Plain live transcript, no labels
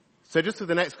So just for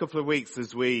the next couple of weeks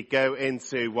as we go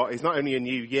into what is not only a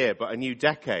new year but a new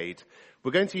decade,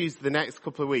 we're going to use the next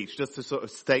couple of weeks just to sort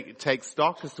of take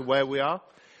stock as to where we are.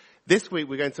 This week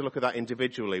we're going to look at that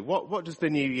individually. What does the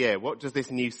new year, what does this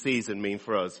new season mean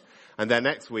for us? And then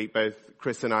next week both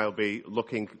Chris and I will be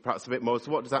looking perhaps a bit more,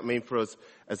 so what does that mean for us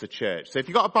as a church? So if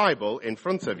you've got a Bible in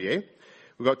front of you,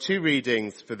 we've got two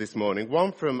readings for this morning.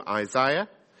 One from Isaiah,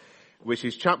 which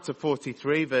is chapter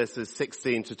 43 verses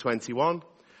 16 to 21.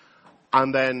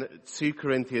 And then 2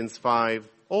 Corinthians 5,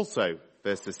 also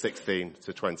verses 16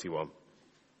 to 21.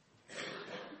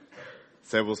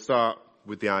 So we'll start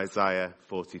with the Isaiah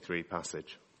 43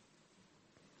 passage.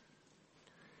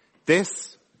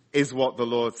 This is what the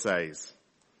Lord says.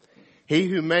 He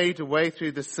who made a way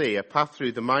through the sea, a path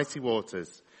through the mighty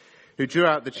waters, who drew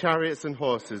out the chariots and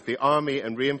horses, the army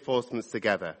and reinforcements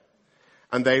together.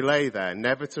 And they lay there,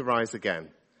 never to rise again,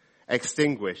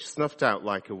 extinguished, snuffed out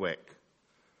like a wick.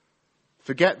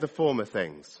 Forget the former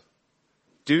things.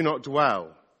 Do not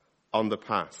dwell on the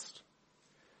past.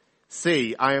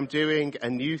 See, I am doing a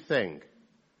new thing.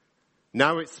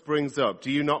 Now it springs up. Do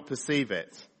you not perceive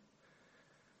it?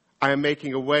 I am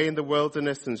making a way in the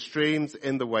wilderness and streams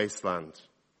in the wasteland.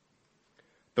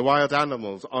 The wild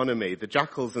animals honor me, the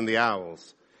jackals and the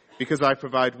owls, because I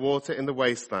provide water in the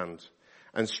wasteland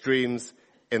and streams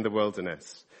in the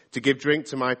wilderness, to give drink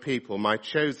to my people, my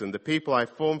chosen, the people I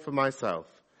formed for myself,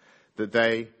 that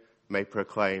they may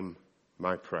proclaim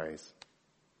my praise.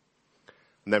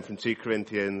 And then from 2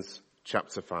 Corinthians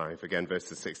chapter 5, again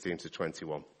verses 16 to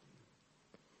 21.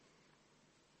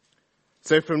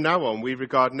 So from now on, we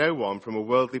regard no one from a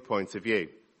worldly point of view.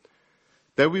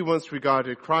 Though we once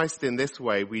regarded Christ in this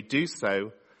way, we do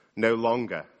so no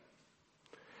longer.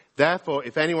 Therefore,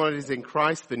 if anyone is in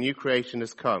Christ, the new creation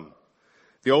has come.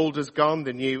 The old is gone,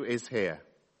 the new is here.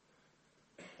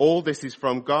 All this is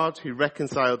from God, who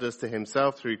reconciled us to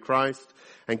himself through Christ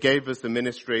and gave us the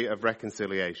ministry of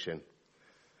reconciliation.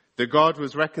 That God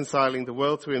was reconciling the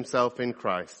world to himself in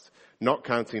Christ, not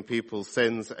counting people's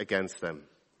sins against them.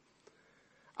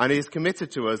 And he has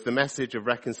committed to us the message of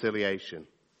reconciliation.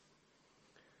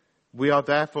 We are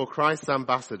therefore Christ's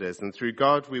ambassadors, and through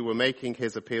God we were making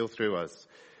his appeal through us.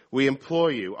 We implore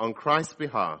you, on Christ's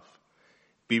behalf,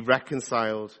 be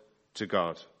reconciled to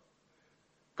God.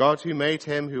 God who made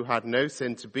him who had no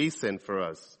sin to be sin for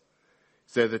us,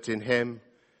 so that in him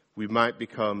we might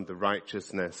become the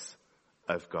righteousness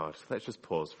of God. Let's just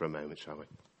pause for a moment, shall we?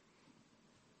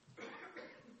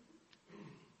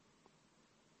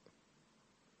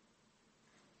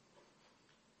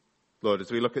 Lord, as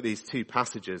we look at these two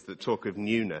passages that talk of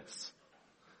newness,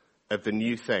 of the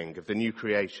new thing, of the new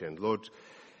creation, Lord,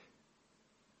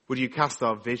 would you cast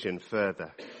our vision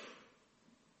further?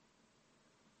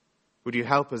 Would you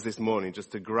help us this morning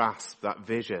just to grasp that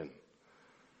vision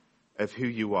of who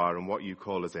you are and what you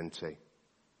call us into?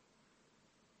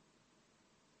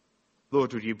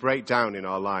 Lord, would you break down in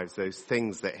our lives those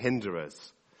things that hinder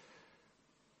us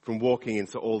from walking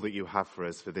into all that you have for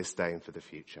us for this day and for the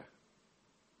future?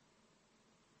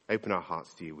 Open our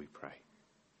hearts to you, we pray.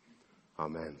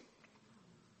 Amen.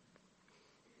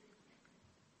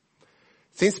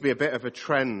 Seems to be a bit of a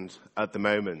trend at the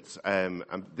moment, and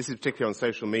this is particularly on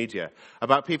social media,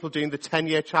 about people doing the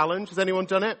 10-year challenge. Has anyone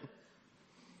done it?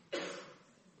 A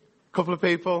couple of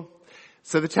people.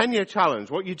 So the 10-year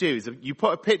challenge, what you do is you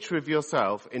put a picture of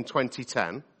yourself in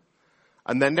 2010,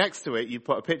 and then next to it you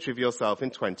put a picture of yourself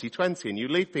in 2020, and you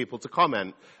leave people to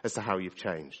comment as to how you've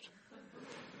changed.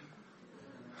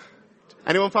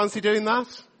 Anyone fancy doing that?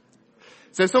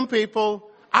 So some people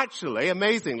actually,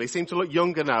 amazingly, seem to look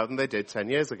younger now than they did 10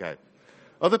 years ago.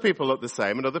 Other people look the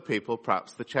same, and other people,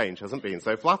 perhaps the change hasn't been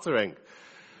so flattering.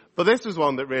 But this was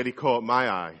one that really caught my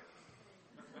eye.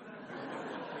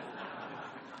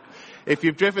 If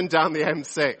you've driven down the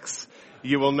M6,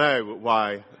 you will know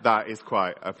why that is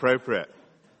quite appropriate.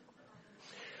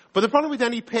 But the problem with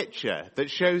any picture that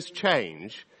shows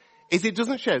change is it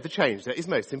doesn't show the change that is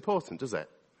most important, does it?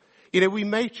 You know, we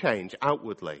may change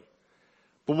outwardly,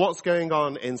 but what's going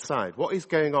on inside? What is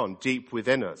going on deep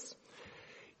within us?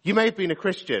 You may have been a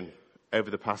Christian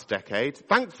over the past decade.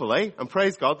 Thankfully, and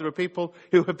praise God, there are people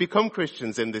who have become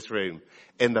Christians in this room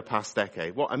in the past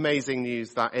decade. What amazing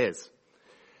news that is.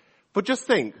 But just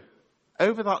think,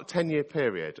 over that 10-year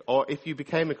period, or if you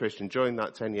became a Christian during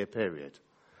that 10-year period,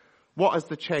 what has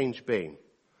the change been?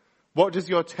 What does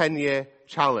your 10-year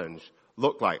challenge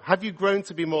look like? Have you grown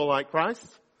to be more like Christ?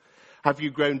 Have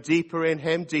you grown deeper in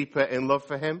him, deeper in love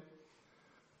for him?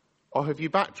 Or have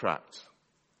you backtracked?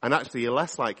 And actually you're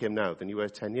less like him now than you were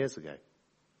 10 years ago.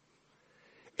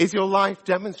 Is your life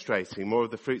demonstrating more of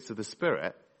the fruits of the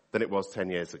Spirit than it was 10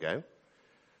 years ago?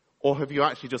 Or have you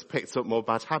actually just picked up more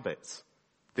bad habits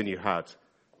than you had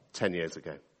 10 years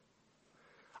ago?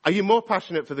 Are you more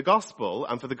passionate for the gospel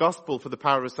and for the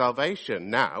power of salvation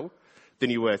now than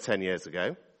you were 10 years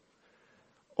ago?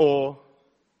 Or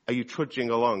are you trudging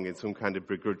along in some kind of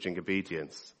begrudging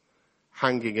obedience,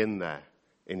 hanging in there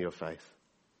in your faith?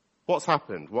 What's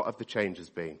happened? What have the changes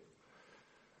been?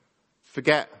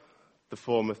 Forget the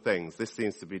former things. This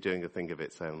seems to be doing a thing of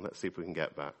its own. Let's see if we can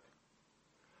get back.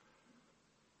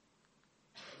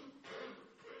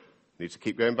 Need to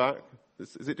keep going back?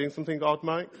 Is it doing something odd,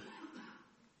 Mike?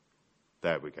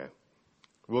 There we go.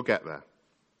 We'll get there.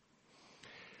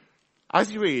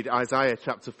 As you read Isaiah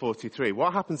chapter 43,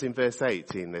 what happens in verse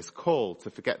 18, this call to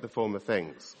forget the former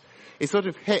things? It sort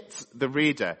of hits the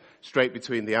reader straight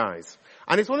between the eyes.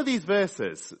 And it's one of these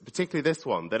verses, particularly this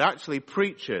one, that actually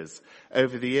preachers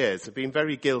over the years have been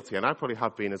very guilty, and I probably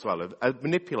have been as well, of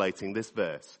manipulating this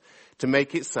verse to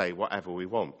make it say whatever we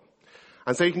want.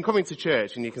 And so you can come into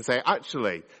church and you can say,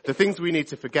 actually, the things we need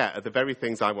to forget are the very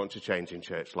things I want to change in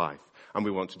church life, and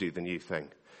we want to do the new thing.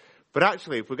 But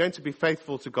actually, if we're going to be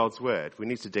faithful to God's word, we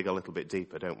need to dig a little bit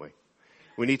deeper, don't we?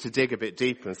 We need to dig a bit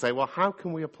deeper and say, well, how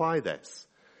can we apply this?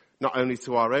 Not only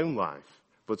to our own life,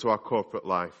 but to our corporate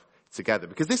life together.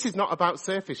 Because this is not about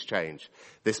surface change,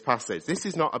 this passage. This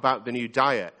is not about the new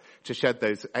diet to shed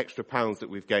those extra pounds that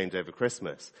we've gained over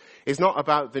Christmas. It's not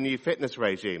about the new fitness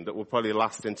regime that will probably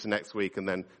last into next week and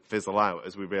then fizzle out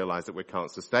as we realize that we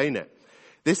can't sustain it.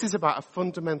 This is about a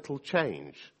fundamental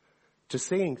change to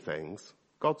seeing things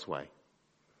God's way,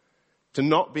 to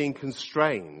not being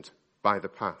constrained by the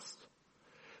past.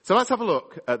 So let's have a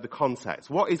look at the context.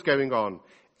 What is going on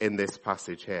in this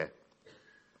passage here?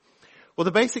 Well,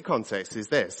 the basic context is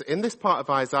this. In this part of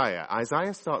Isaiah,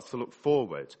 Isaiah starts to look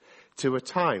forward to a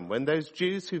time when those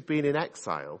Jews who've been in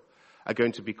exile are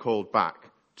going to be called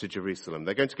back to Jerusalem.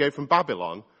 They're going to go from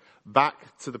Babylon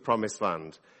back to the promised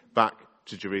land, back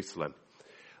to Jerusalem.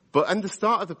 But in the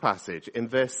start of the passage, in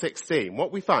verse 16,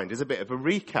 what we find is a bit of a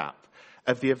recap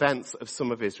of the events of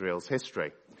some of Israel's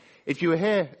history. If you were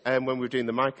here when we were doing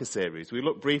the Micah series, we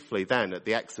looked briefly then at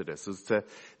the Exodus as to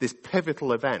this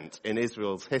pivotal event in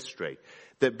Israel's history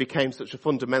that became such a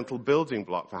fundamental building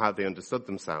block for how they understood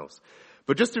themselves.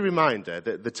 But just a reminder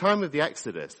that at the time of the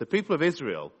Exodus, the people of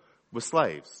Israel were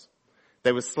slaves.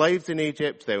 They were slaves in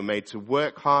Egypt. They were made to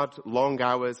work hard, long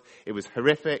hours. It was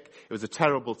horrific. It was a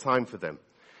terrible time for them.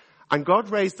 And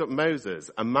God raised up Moses,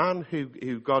 a man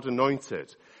who God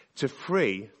anointed, to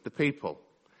free the people.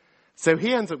 So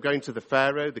he ends up going to the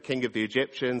Pharaoh, the king of the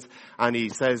Egyptians, and he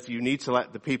says, you need to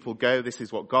let the people go. This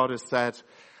is what God has said.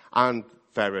 And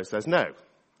Pharaoh says, no,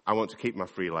 I want to keep my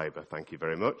free labor. Thank you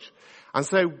very much. And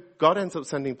so God ends up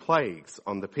sending plagues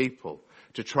on the people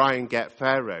to try and get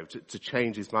Pharaoh to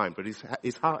change his mind. But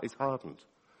his heart is hardened.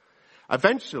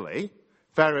 Eventually,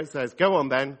 Pharaoh says, go on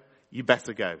then, you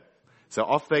better go. So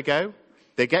off they go.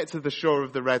 They get to the shore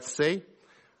of the Red Sea.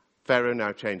 Pharaoh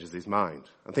now changes his mind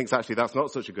and thinks, actually, that's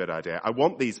not such a good idea. I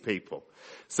want these people.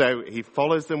 So he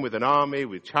follows them with an army,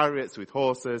 with chariots, with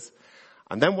horses.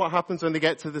 And then what happens when they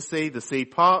get to the sea? The sea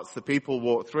parts, the people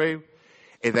walk through.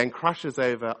 It then crashes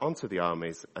over onto the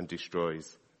armies and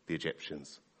destroys the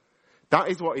Egyptians. That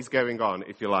is what is going on,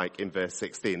 if you like, in verse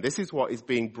 16. This is what is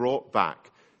being brought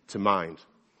back to mind.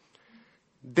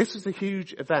 This was a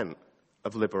huge event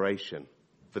of liberation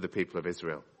for the people of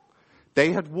Israel.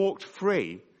 They had walked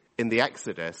free in the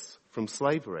Exodus from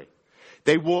slavery.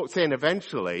 They walked in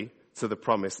eventually to the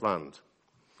promised land.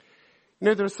 You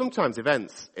know, there are sometimes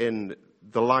events in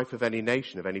the life of any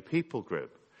nation, of any people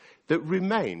group, that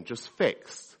remain just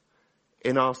fixed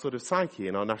in our sort of psyche,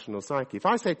 in our national psyche. If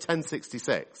I say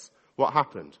 1066, what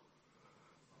happened?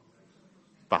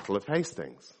 Battle of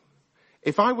Hastings.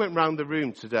 If I went round the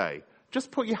room today,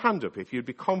 just put your hand up if you'd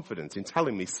be confident in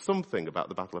telling me something about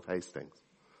the Battle of Hastings.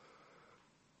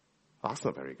 Oh, that's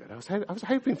not very good. I was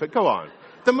hoping for... Go on.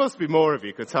 There must be more of you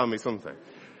who could tell me something.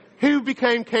 Who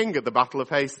became king at the Battle of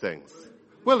Hastings?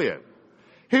 William.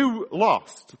 Who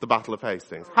lost the Battle of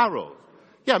Hastings? Harold.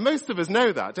 Yeah, most of us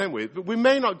know that, don't we? But we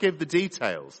may not give the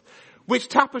details. Which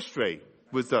tapestry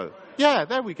was done? Yeah,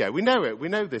 there we go. We know it. We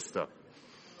know this stuff.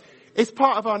 It's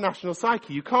part of our national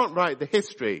psyche. You can't write the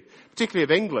history, particularly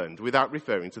of England, without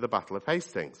referring to the Battle of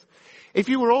Hastings. If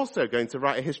you were also going to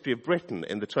write a history of Britain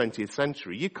in the 20th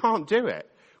century, you can't do it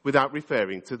without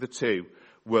referring to the two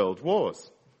world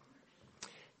wars.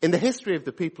 In the history of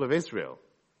the people of Israel,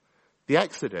 the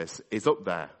Exodus is up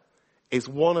there. It's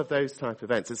one of those type of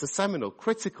events. It's a seminal,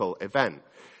 critical event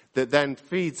that then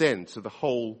feeds into the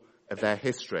whole of their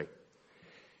history.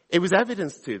 It was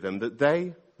evidence to them that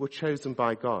they were chosen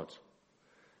by God,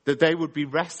 that they would be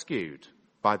rescued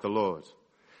by the Lord,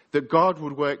 that God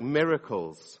would work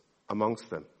miracles amongst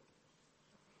them.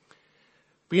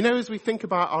 But as we think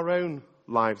about our own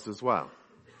lives as well,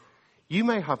 you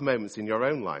may have moments in your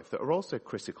own life that are also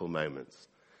critical moments,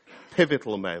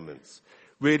 pivotal moments,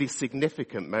 really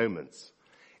significant moments.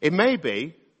 It may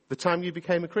be the time you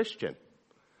became a Christian,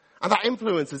 and that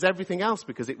influences everything else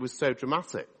because it was so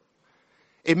dramatic.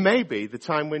 It may be the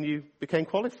time when you became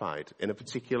qualified in a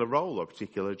particular role or a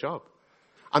particular job,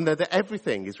 and that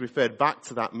everything is referred back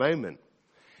to that moment.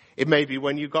 It may be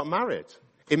when you got married.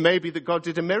 It may be that God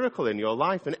did a miracle in your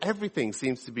life and everything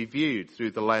seems to be viewed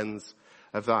through the lens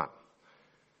of that.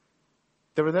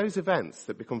 There are those events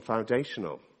that become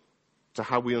foundational to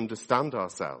how we understand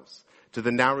ourselves, to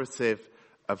the narrative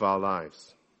of our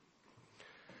lives.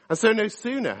 And so no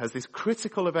sooner has this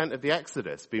critical event of the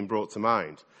Exodus been brought to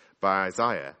mind by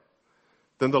Isaiah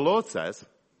than the Lord says,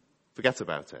 forget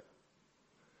about it.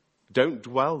 Don't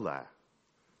dwell there.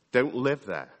 Don't live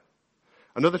there.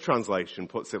 Another translation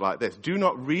puts it like this: do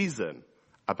not reason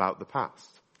about the past.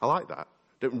 I like that.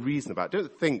 Don't reason about it.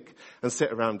 Don't think and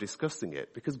sit around discussing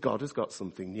it, because God has got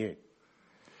something new.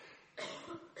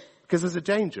 Because there's a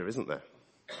danger, isn't there?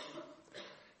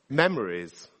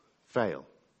 Memories fail.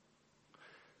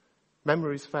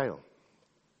 Memories fail.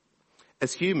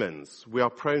 As humans, we are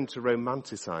prone to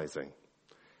romanticizing.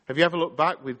 Have you ever looked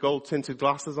back with gold-tinted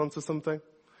glasses onto something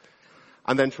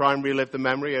and then try and relive the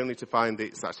memory only to find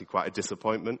it's actually quite a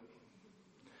disappointment?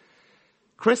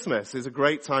 Christmas is a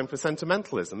great time for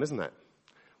sentimentalism, isn't it?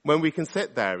 When we can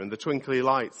sit there and the twinkly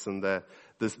lights and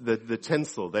the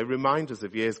tinsel, they remind us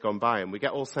of years gone by, and we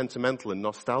get all sentimental and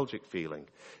nostalgic feeling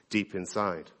deep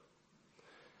inside.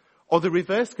 Or the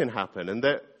reverse can happen, and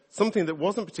that something that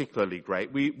wasn't particularly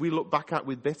great, we look back at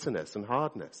with bitterness and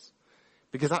hardness,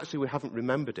 because actually we haven't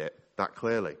remembered it that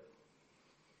clearly.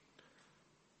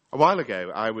 A while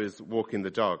ago, I was walking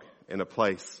the dog in a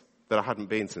place that I hadn't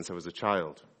been since I was a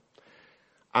child.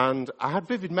 And I had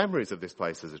vivid memories of this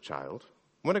place as a child.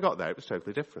 When I got there, it was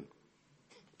totally different.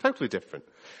 Totally different.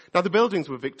 Now, the buildings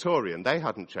were Victorian. They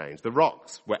hadn't changed. The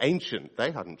rocks were ancient.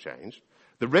 They hadn't changed.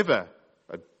 The river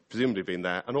had presumably been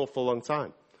there an awful long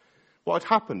time. What had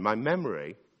happened? My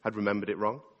memory had remembered it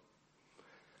wrong.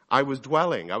 I was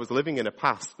living in a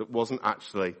past that wasn't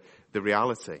actually the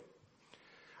reality.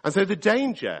 And so the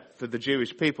danger for the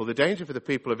Jewish people, the danger for the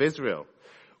people of Israel,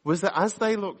 was that as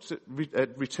they looked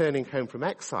at returning home from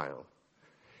exile,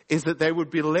 is that they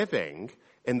would be living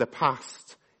in the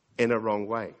past in a wrong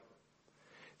way.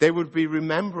 They would be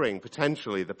remembering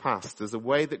potentially the past as a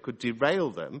way that could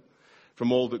derail them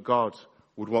from all that God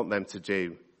would want them to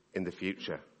do in the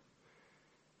future.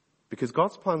 Because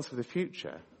God's plans for the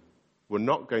future were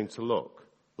not going to look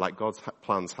like God's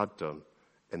plans had done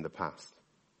in the past.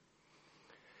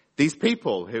 These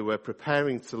people who were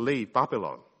preparing to leave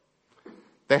Babylon,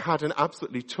 they had an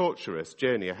absolutely torturous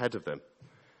journey ahead of them.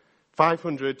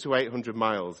 500 to 800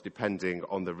 miles, depending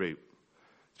on the route,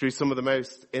 through some of the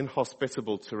most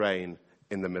inhospitable terrain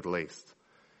in the Middle East.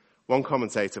 One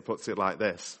commentator puts it like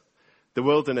this: the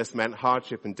wilderness meant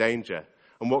hardship and danger,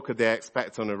 and what could they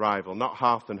expect on arrival? Not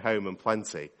hearth and home and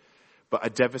plenty, but a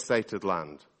devastated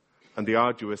land and the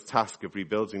arduous task of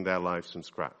rebuilding their lives from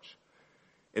scratch.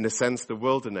 In a sense, the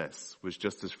wilderness was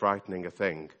just as frightening a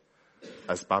thing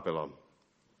as Babylon.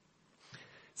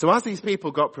 So as these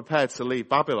people got prepared to leave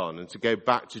Babylon and to go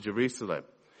back to Jerusalem,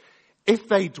 if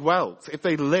they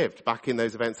lived back in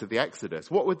those events of the Exodus,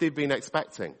 what would they have been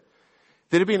expecting?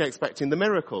 They'd have been expecting the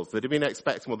miracles. They'd have been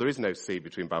expecting, well, there is no sea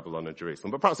between Babylon and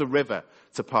Jerusalem, but perhaps a river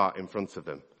to part in front of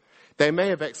them. They may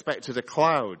have expected a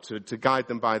cloud to guide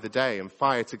them by the day and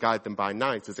fire to guide them by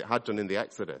night, as it had done in the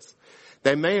Exodus.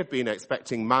 They may have been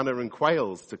expecting manna and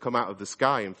quails to come out of the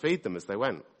sky and feed them as they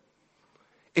went.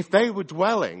 If they were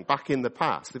dwelling back in the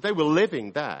past, if they were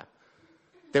living there,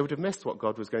 they would have missed what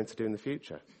God was going to do in the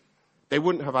future. They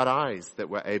wouldn't have had eyes that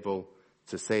were able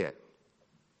to see it.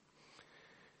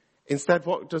 Instead,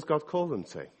 what does God call them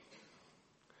to?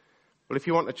 Well, if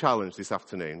you want a challenge this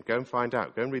afternoon, go and find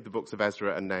out. Go and read the books of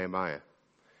Ezra and Nehemiah.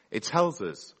 It tells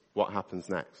us what happens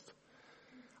next.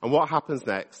 And what happens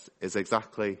next is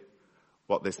exactly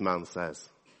what this man says.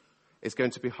 It's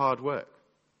going to be hard work.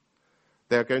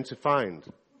 They are going to find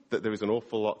that there is an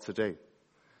awful lot to do.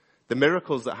 The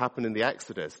miracles that happen in the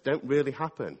Exodus don't really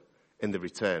happen in the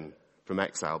return from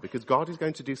exile, because God is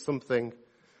going to do something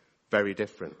very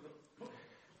different.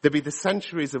 There'd be the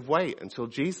centuries of wait until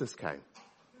Jesus came.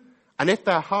 And if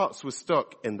their hearts were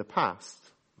stuck in the past,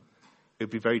 it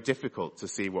would be very difficult to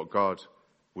see what God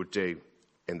would do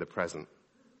in the present.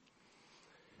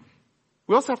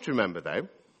 We also have to remember, though,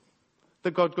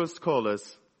 that God does call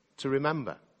us to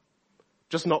remember.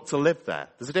 Just not to live there.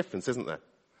 There's a difference, isn't there?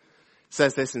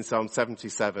 says this in Psalm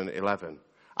 77:11.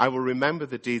 I will remember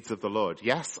the deeds of the Lord.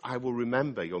 Yes, I will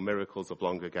remember your miracles of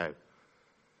long ago.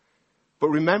 But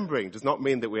remembering does not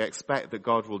mean that we expect that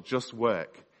God will just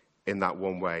work in that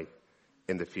one way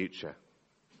in the future.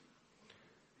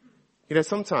 You know,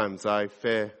 sometimes I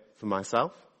fear for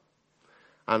myself,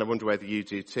 and I wonder whether you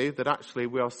do too, that actually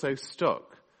we are so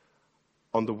stuck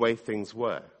on the way things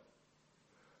were,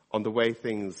 on the way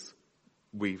things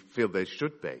we feel they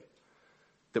should be,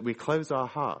 that we close our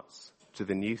hearts to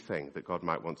the new thing that God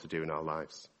might want to do in our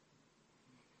lives.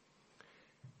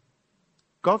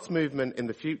 God's movement in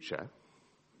the future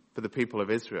for the people of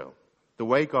Israel, the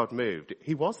way God moved,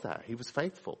 he was there, he was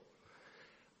faithful.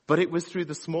 But it was through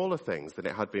the smaller things than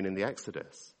it had been in the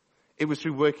Exodus. It was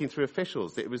through working through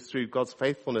officials. It was through God's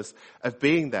faithfulness of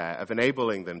being there, of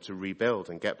enabling them to rebuild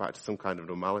and get back to some kind of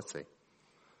normality.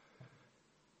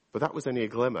 But that was only a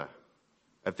glimmer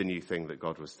of the new thing that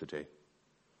God was to do.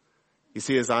 You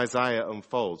see, as Isaiah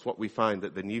unfolds, what we find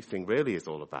that the new thing really is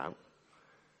all about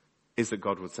is that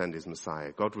God would send his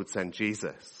Messiah. God would send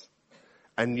Jesus.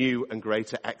 A new and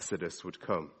greater exodus would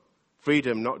come.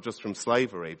 Freedom not just from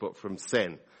slavery, but from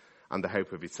sin and the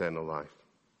hope of eternal life.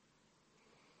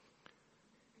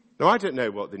 Now, I don't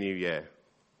know what the new year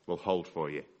will hold for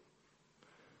you.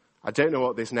 I don't know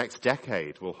what this next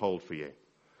decade will hold for you.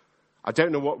 I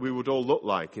don't know what we would all look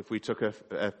like if we took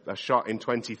a shot in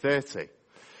 2030.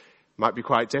 Might be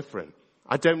quite different.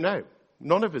 I don't know.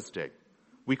 None of us do.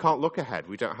 We can't look ahead.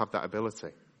 We don't have that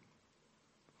ability.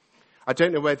 I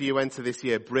don't know whether you enter this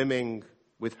year brimming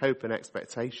with hope and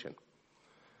expectation,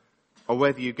 or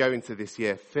whether you go into this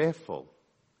year fearful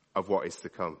of what is to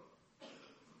come.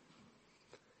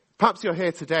 Perhaps you're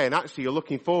here today and actually you're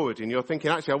looking forward and you're thinking,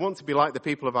 actually, I want to be like the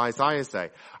people of Isaiah's day.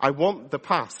 I want the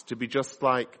past to be just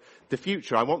like the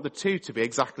future. I want the two to be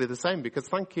exactly the same because,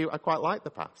 thank you, I quite like the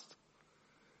past.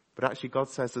 But actually God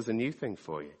says there's a new thing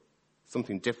for you.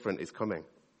 Something different is coming.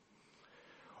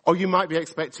 Or you might be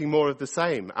expecting more of the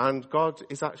same, and God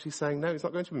is actually saying, no, it's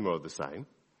not going to be more of the same.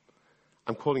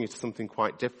 I'm calling you to something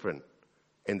quite different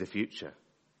in the future.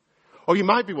 Or you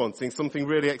might be wanting something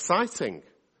really exciting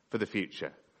for the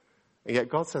future. And yet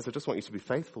God says, I just want you to be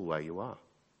faithful where you are.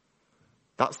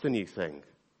 That's the new thing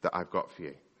that I've got for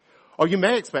you. Or you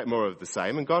may expect more of the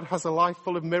same, and God has a life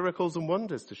full of miracles and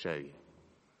wonders to show you.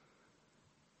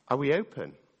 Are we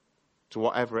open to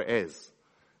whatever it is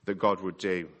that God would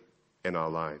do in our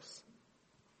lives?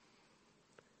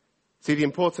 See, the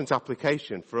important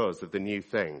application for us of the new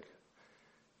thing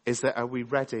is that are we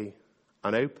ready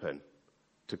and open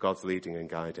to God's leading and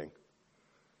guiding,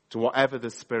 to whatever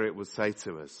the Spirit would say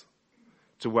to us,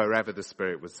 to wherever the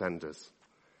Spirit would send us,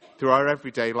 through our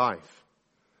everyday life,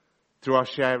 through our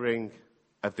sharing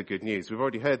of the good news. We've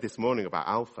already heard this morning about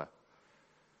Alpha.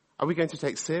 Are we going to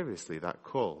take seriously that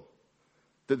call?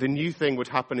 That the new thing would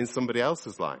happen in somebody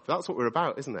else's life? That's what we're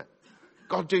about, isn't it?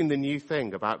 God doing the new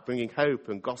thing about bringing hope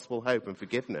and gospel hope and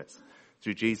forgiveness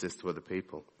through Jesus to other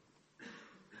people.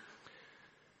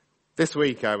 This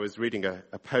week I was reading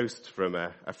a post from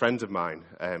a friend of mine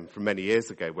from many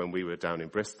years ago when we were down in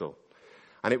Bristol.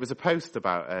 And it was a post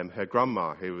about her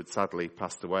grandma who had sadly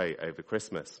passed away over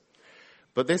Christmas.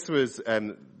 But this was,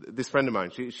 this friend of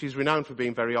mine, she's renowned for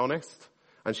being very honest.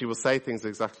 And she will say things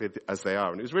exactly as they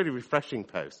are. And it was a really refreshing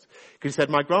post. Because she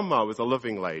said, my grandma was a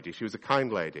loving lady. She was a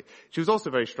kind lady. She was also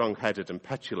very strong-headed and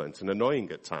petulant and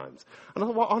annoying at times. And I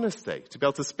thought, what honesty to be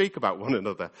able to speak about one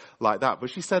another like that. But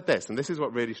she said this, and this is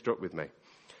what really struck with me.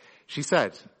 She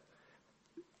said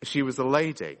she was a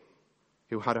lady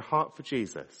who had a heart for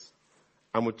Jesus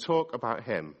and would talk about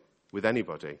him with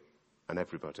anybody and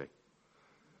everybody.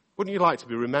 Wouldn't you like to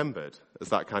be remembered as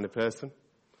that kind of person?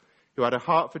 Who had a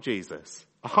heart for Jesus,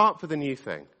 a heart for the new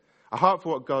thing, a heart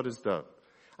for what God has done,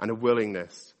 and a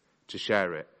willingness to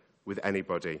share it with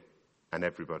anybody and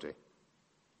everybody.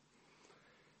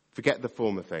 Forget the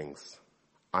former things,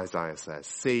 Isaiah says.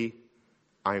 See,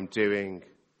 I am doing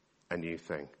a new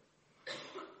thing.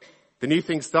 The new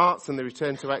thing starts in the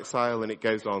return to exile, and it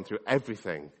goes on through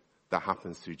everything that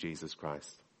happens through Jesus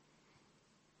Christ.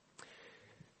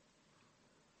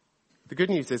 The good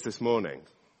news is this morning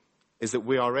is that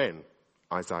we are in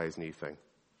Isaiah's new thing.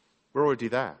 We're already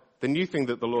there. The new thing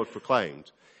that the Lord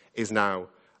proclaimed is now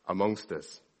amongst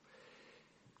us.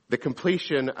 The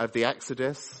completion of the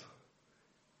Exodus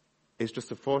is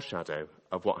just a foreshadow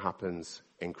of what happens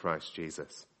in Christ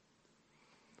Jesus.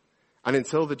 And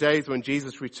until the days when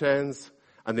Jesus returns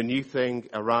and the new thing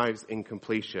arrives in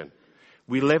completion,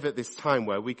 we live at this time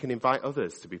where we can invite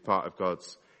others to be part of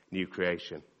God's new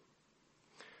creation.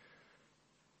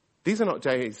 These are not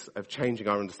days of changing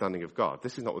our understanding of God.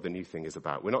 This is not what the new thing is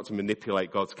about. We're not to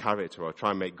manipulate God's character or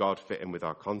try and make God fit in with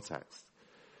our context.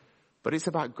 But it's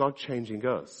about God changing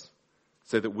us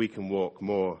so that we can walk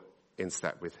more in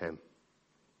step with him.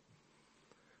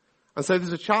 And so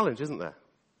there's a challenge, isn't there?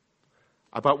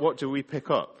 About what do we pick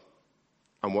up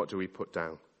and what do we put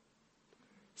down?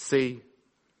 See,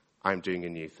 I'm doing a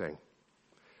new thing.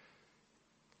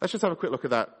 Let's just have a quick look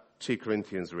at that 2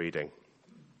 Corinthians reading.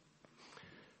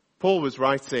 Paul was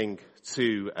writing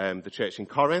to the church in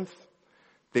Corinth.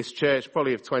 This church,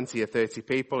 probably of 20 or 30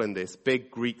 people in this big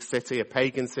Greek city, a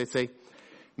pagan city,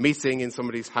 meeting in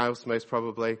somebody's house most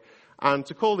probably. And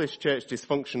to call this church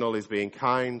dysfunctional is being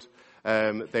kind.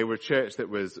 They were a church that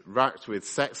was racked with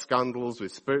sex scandals,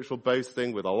 with spiritual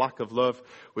boasting, with a lack of love,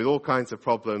 with all kinds of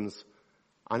problems.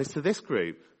 And it's to this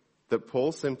group that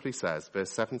Paul simply says,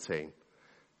 verse 17,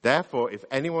 therefore, if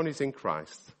anyone is in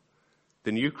Christ,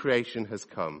 the new creation has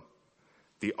come.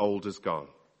 The old is gone.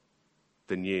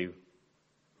 The new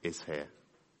is here.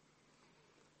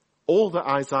 All that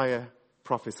Isaiah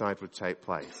prophesied would take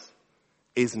place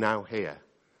is now here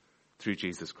through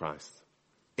Jesus Christ.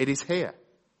 It is here.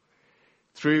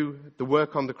 Through the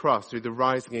work on the cross, through the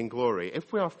rising in glory.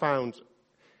 If we are found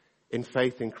in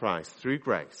faith in Christ through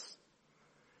grace,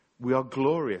 we are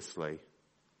gloriously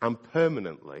and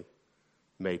permanently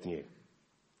made new.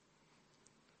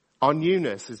 Our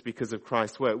newness is because of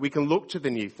Christ's work. We can look to the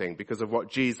new thing because of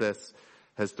what Jesus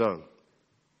has done.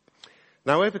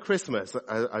 Now, over Christmas,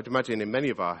 I'd imagine in many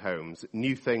of our homes,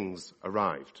 new things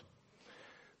arrived.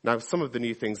 Now, some of the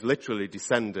new things literally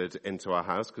descended into our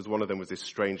house because one of them was this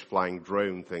strange flying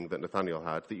drone thing that Nathaniel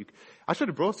had. I should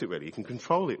have brought it really. You can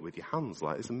control it with your hands.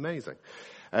 It's amazing.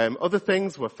 Other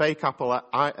things were fake Apple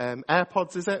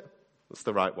AirPods, is it? That's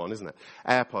the right one, isn't it?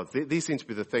 AirPods. These seem to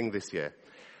be the thing this year.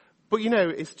 But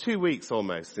it's 2 weeks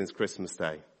almost since Christmas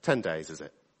Day. 10 days, is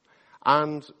it?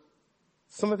 And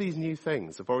some of these new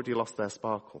things have already lost their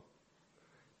sparkle.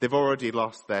 They've already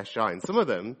lost their shine. Some of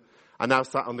them are now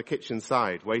sat on the kitchen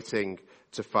side waiting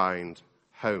to find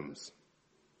homes.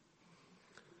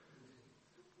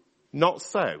 Not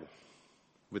so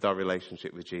with our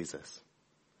relationship with Jesus.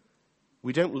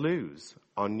 We don't lose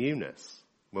our newness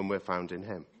when we're found in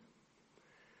him.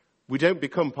 We don't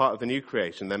become part of the new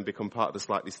creation, then become part of the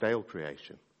slightly stale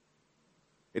creation.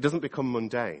 It doesn't become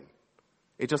mundane.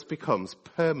 It just becomes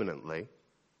permanently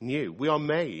new. We are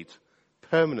made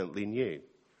permanently new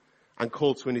and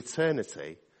called to an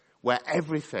eternity where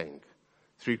everything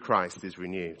through Christ is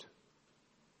renewed.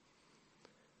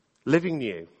 Living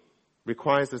new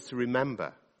requires us to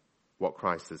remember what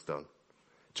Christ has done,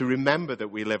 to remember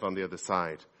that we live on the other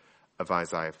side of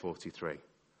Isaiah 43.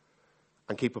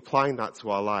 And keep applying that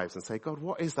to our lives and say, God,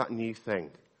 what is that new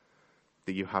thing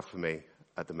that you have for me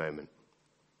at the moment?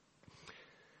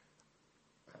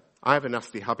 I have a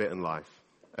nasty habit in life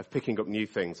of picking up new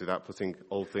things without putting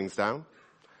old things down.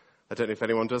 I don't know if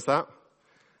anyone does that.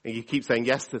 And you keep saying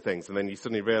yes to things and then you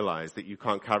suddenly realize that you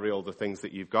can't carry all the things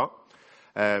that you've got.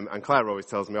 And Claire always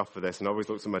tells me off for this and always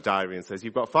looks at my diary and says,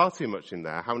 you've got far too much in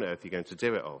there. How on earth are you going to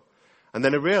do it all? And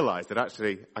then I realize that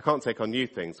actually I can't take on new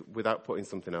things without putting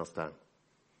something else down.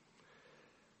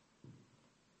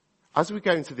 As we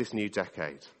go into this new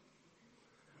decade,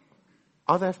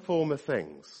 are there former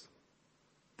things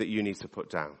that you need to put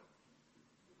down?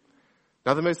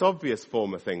 Now, the most obvious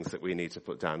former things that we need to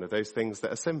put down are those things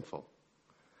that are sinful.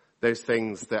 Those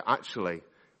things that actually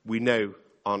we know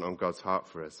aren't on God's heart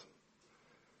for us.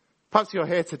 Perhaps you're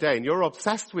here today and you're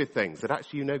obsessed with things that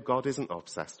actually you know God isn't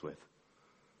obsessed with.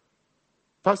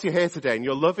 Perhaps you're here today and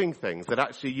you're loving things that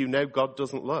actually you know God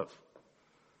doesn't love.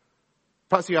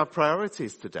 Perhaps you have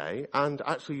priorities today, and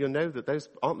actually you know that those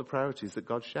aren't the priorities that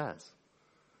God shares.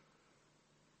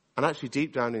 And actually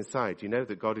deep down inside, you know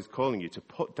that God is calling you to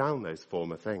put down those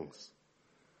former things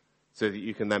so that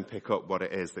you can then pick up what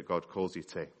it is that God calls you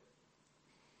to.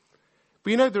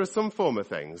 But there are some former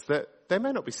things that they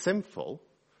may not be sinful,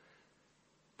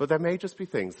 but there may just be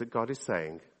things that God is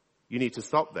saying, you need to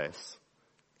stop this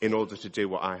in order to do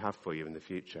what I have for you in the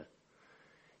future.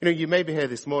 You may be here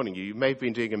this morning, you may have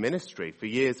been doing a ministry for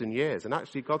years and years, and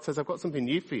actually God says, I've got something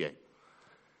new for you.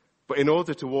 But in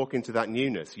order to walk into that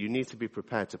newness, you need to be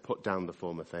prepared to put down the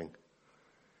former thing.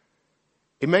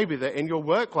 It may be that in your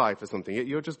work life or something,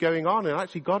 you're just going on, and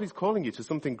actually God is calling you to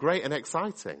something great and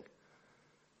exciting.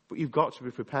 But you've got to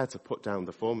be prepared to put down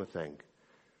the former thing,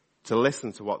 to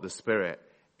listen to what the Spirit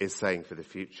is saying for the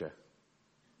future.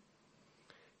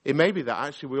 It may be that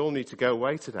actually we all need to go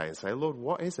away today and say, Lord,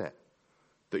 what is it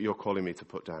that you're calling me to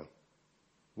put down?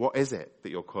 What is it that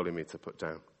you're calling me to put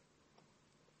down?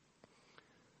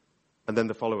 And then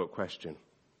the follow-up question,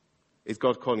 Is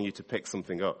God calling you to pick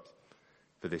something up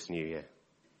for this new year?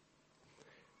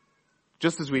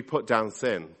 Just as we put down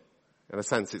sin, in a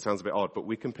sense it sounds a bit odd, but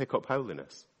we can pick up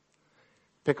holiness.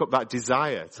 Pick up that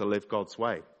desire to live God's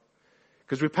way.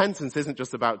 Because repentance isn't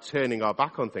just about turning our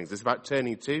back on things, it's about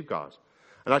turning to God.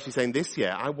 And actually saying, this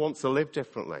year, I want to live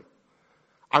differently.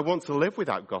 I want to live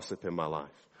without gossip in my life.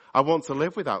 I want to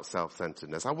live without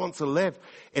self-centeredness. I want to live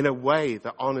in a way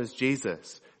that honors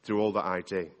Jesus through all that I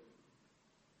do.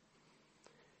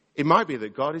 It might be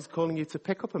that God is calling you to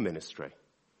pick up a ministry.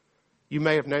 You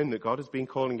may have known that God has been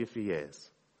calling you for years,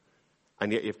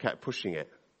 and yet you've kept pushing it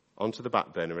onto the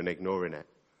back burner and ignoring it.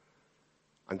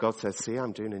 And God says, see,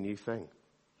 I'm doing a new thing.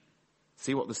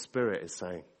 See what the Spirit is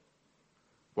saying.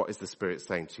 What is the Spirit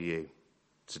saying to you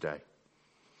today?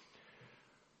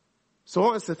 So I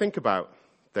want us to think about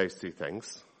those two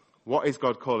things. What is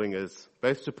God calling us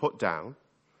both to put down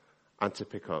and to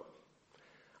pick up?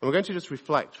 And we're going to just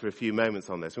reflect for a few moments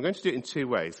on this. We're going to do it in two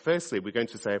ways. Firstly, we're going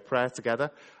to say a prayer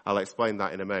together. I'll explain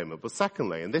that in a moment. But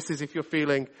secondly, and this is if you're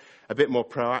feeling a bit more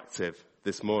proactive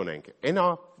this morning, in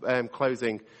our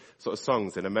closing sort of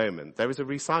songs in a moment, there is a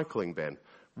recycling bin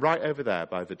right over there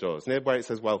by the doors, near where it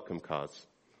says welcome cards.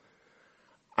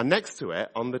 And next to it,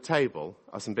 on the table,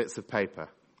 are some bits of paper.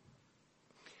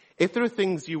 If there are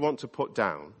things you want to put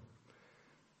down,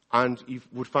 and you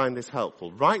would find this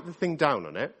helpful, write the thing down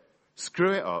on it,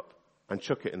 screw it up, and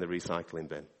chuck it in the recycling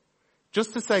bin.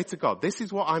 Just to say to God, this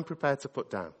is what I'm prepared to put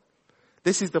down.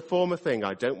 This is the former thing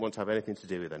I don't want to have anything to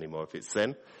do with anymore if it's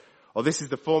sin. Or this is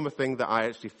the former thing that I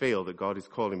actually feel that God is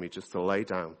calling me just to lay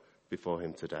down before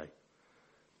him today.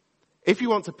 If you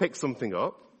want to pick something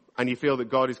up, and you feel that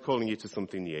God is calling you to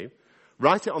something new,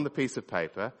 write it on the piece of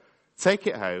paper, take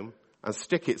it home, and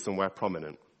stick it somewhere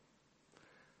prominent.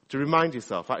 To remind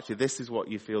yourself, actually, this is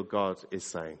what you feel God is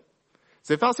saying.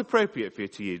 So if that's appropriate for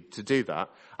you to do that,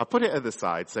 I'll put it at the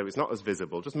side so it's not as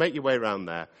visible. Just make your way around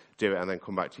there, do it, and then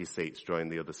come back to your seats during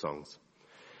the other songs.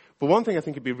 But one thing I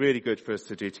think would be really good for us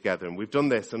to do together, and we've done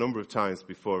this a number of times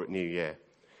before at New Year,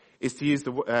 is to use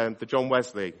the John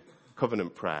Wesley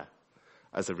covenant prayer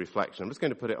as a reflection. I'm just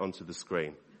going to put it onto the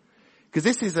screen. Because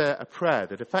this is a prayer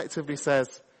that effectively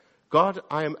says, God,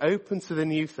 I am open to the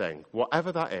new thing,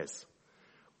 whatever that is.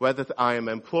 Whether I am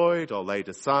employed or laid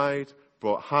aside,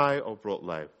 brought high or brought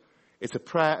low. It's a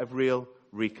prayer of real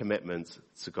recommitment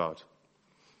to God.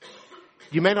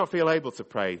 You may not feel able to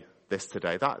pray this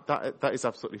today. That is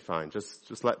absolutely fine.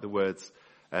 Just let the words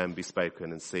be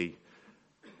spoken and see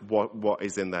what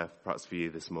is in there perhaps for you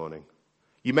this morning.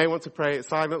 You may want to pray it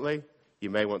silently. You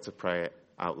may want to pray it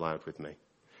out loud with me.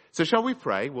 So shall we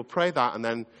pray? We'll pray that, and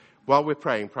then while we're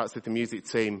praying, perhaps if the music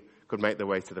team could make their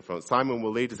way to the front. Simon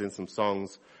will lead us in some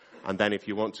songs, and then if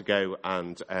you want to go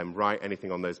and write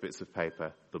anything on those bits of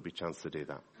paper, there'll be a chance to do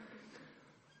that.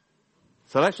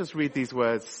 So let's just read these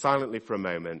words silently for a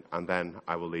moment, and then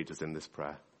I will lead us in this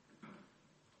prayer.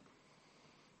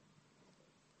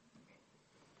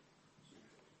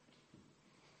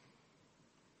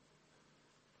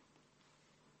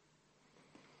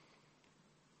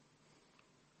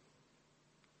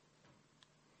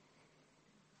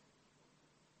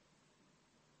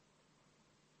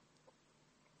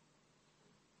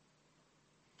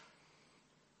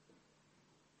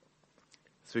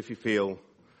 So if you feel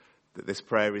that this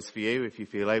prayer is for you, if you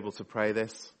feel able to pray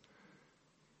this,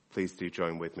 please do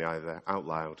join with me either out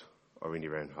loud or in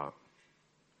your own heart.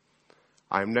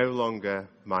 I am no longer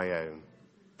my own,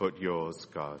 but yours,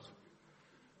 God.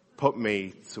 Put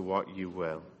me to what you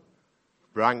will.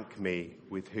 Rank me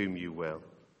with whom you will.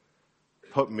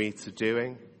 Put me to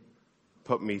doing.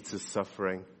 Put me to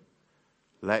suffering.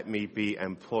 Let me be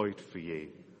employed for you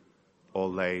or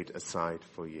laid aside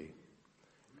for you.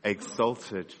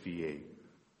 Exalted for you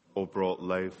or brought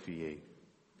low for you.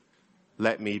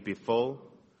 Let me be full,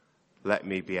 let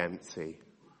me be empty.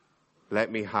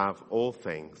 Let me have all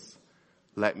things,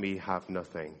 let me have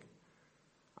nothing.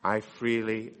 I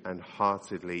freely and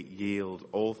heartedly yield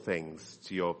all things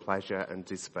to your pleasure and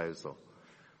disposal.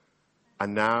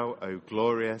 And now, O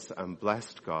glorious and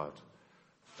blessed God,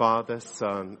 Father,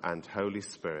 Son, and Holy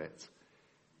Spirit,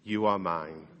 you are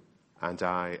mine and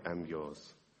I am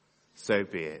yours. So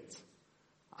be it.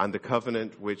 And the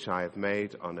covenant which I have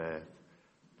made on earth,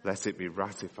 let it be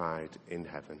ratified in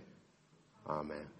heaven. Amen.